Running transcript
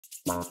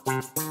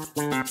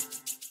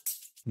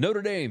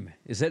Notre Dame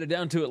is headed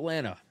down to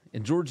Atlanta,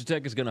 and Georgia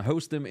Tech is going to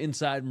host them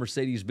inside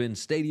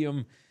Mercedes-Benz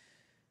Stadium.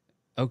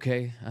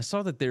 Okay, I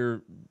saw that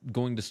they're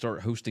going to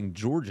start hosting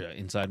Georgia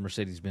inside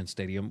Mercedes-Benz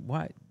Stadium.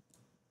 Why?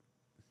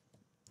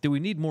 Do we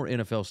need more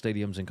NFL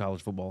stadiums in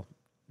college football?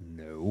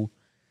 No.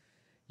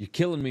 You're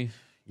killing me.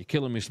 You're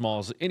killing me,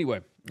 Smalls.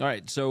 Anyway, all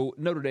right, so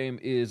Notre Dame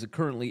is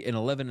currently an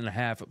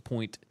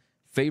 11.5-point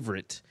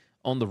favorite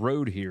on the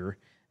road here.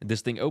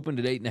 This thing opened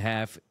at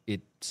 8.5.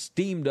 It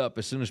steamed up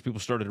as soon as people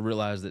started to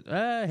realize that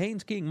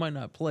Haynes King might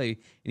not play,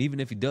 and even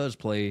if he does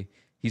play,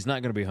 he's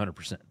not going to be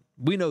 100%.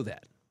 We know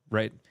that,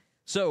 right?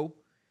 So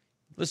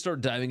let's start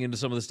diving into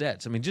some of the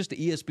stats. I mean, just the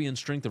ESPN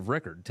strength of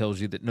record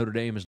tells you that Notre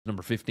Dame is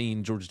number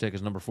 15, Georgia Tech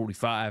is number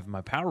 45.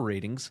 My power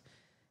ratings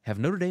have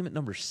Notre Dame at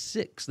number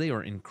 6. They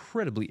are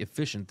incredibly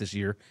efficient this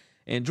year,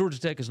 and Georgia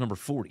Tech is number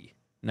 40.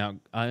 Now,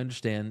 I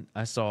understand.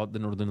 I saw the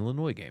Northern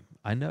Illinois game.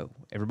 I know.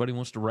 Everybody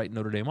wants to write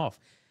Notre Dame off.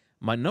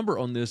 My number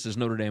on this is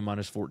Notre Dame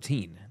minus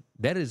 14.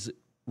 That is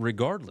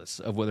regardless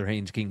of whether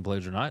Haynes King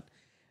plays or not.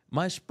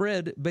 My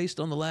spread, based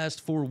on the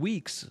last 4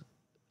 weeks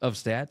of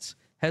stats,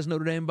 has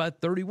Notre Dame by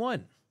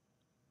 31.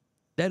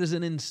 That is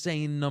an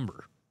insane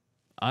number.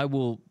 I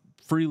will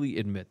freely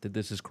admit that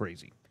this is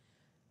crazy.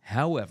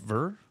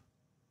 However,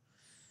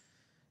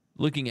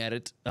 looking at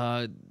it,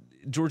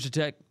 Georgia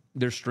Tech,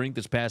 their strength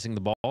is passing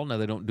the ball. Now,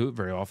 they don't do it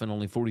very often,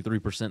 only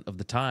 43% of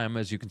the time,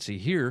 as you can see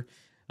here.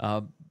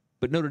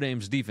 But Notre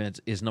Dame's defense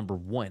is number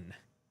 1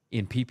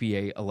 in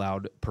PPA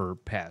allowed per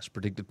pass,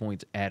 predicted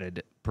points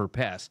added per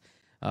pass.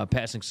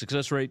 Passing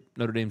success rate,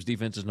 Notre Dame's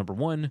defense is number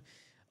 1.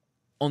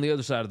 On the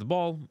other side of the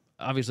ball,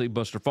 obviously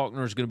Buster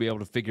Faulkner is going to be able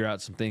to figure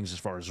out some things as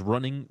far as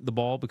running the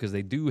ball because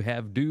they do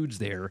have dudes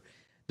there.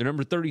 They're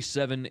number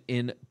 37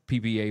 in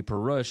PPA per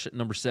rush,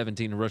 number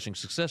 17 in rushing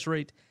success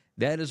rate.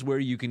 That is where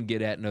you can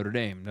get at Notre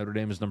Dame. Notre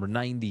Dame is number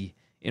 90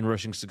 in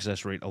rushing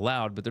success rate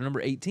allowed, but they're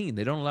number 18.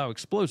 They don't allow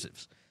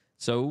explosives.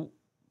 So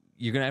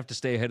you're going to have to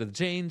stay ahead of the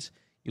chains.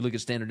 You look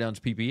at standard downs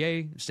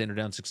PPA, standard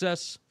down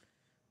success,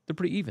 they're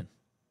pretty even.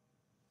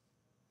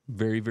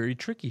 Very, very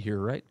tricky here,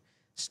 right?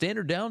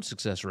 Standard down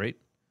success rate,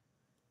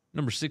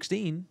 number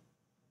 16.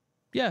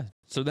 Yeah,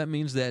 so that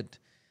means that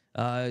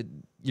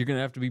you're going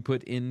to have to be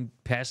put in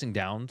passing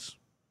downs,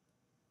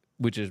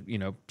 which is,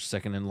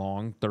 second and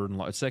long, third and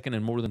long, second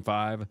and more than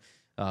 5,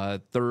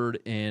 third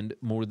and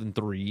more than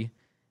 3.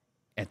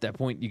 At that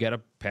point, you got to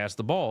pass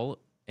the ball,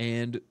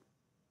 and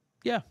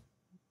yeah.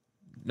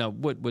 Now,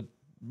 what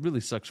really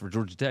sucks for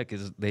Georgia Tech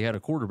is they had a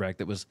quarterback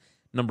that was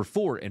number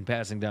 4 in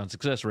passing down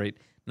success rate,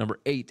 number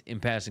 8 in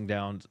passing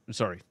downs,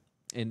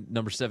 and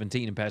number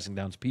 17 in passing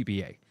downs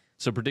PPA.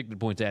 So predicted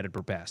points added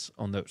per pass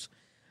on those.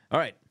 All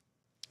right,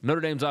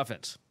 Notre Dame's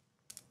offense.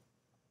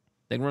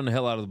 They can run the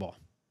hell out of the ball.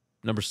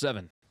 Number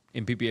 7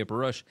 in PPA per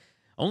rush.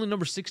 Only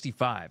number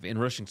 65 in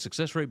rushing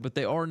success rate, but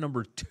they are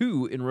number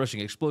 2 in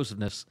rushing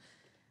explosiveness.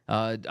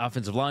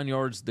 Offensive line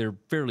yards, they're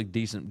fairly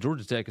decent.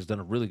 Georgia Tech has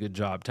done a really good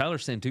job. Tyler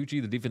Santucci,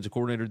 the defensive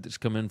coordinator that's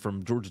come in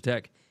from Georgia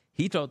Tech,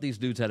 he taught these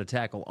dudes how to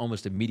tackle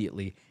almost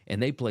immediately,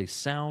 and they play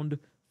sound,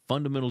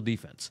 fundamental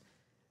defense.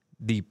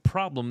 The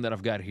problem that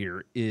I've got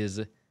here is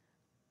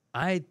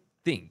I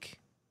think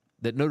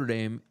that Notre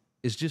Dame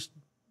is just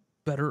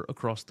better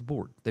across the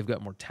board. They've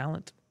got more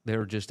talent.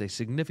 They're just a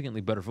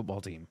significantly better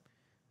football team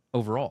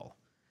overall.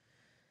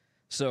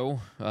 So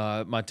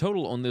my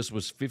total on this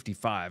was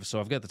 55, so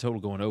I've got the total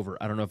going over.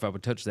 I don't know if I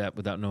would touch that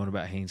without knowing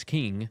about Haynes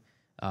King.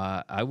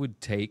 I would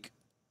take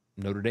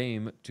Notre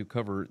Dame to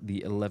cover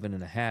the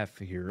 11.5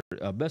 here.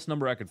 Best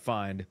number I could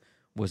find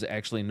was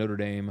actually Notre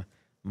Dame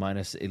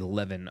minus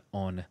 11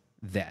 on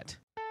that.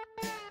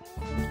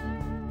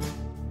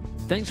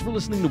 Thanks for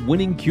listening to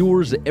Winning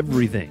Cures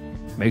Everything.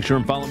 Make sure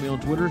and follow me on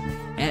Twitter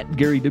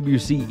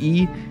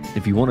 @GaryWCE.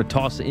 If you want to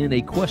toss in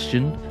a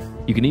question,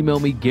 you can email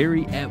me,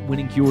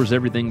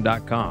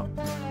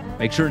 Gary@winningcureseverything.com.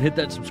 Make sure and hit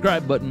that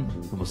subscribe button,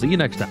 and we'll see you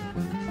next time.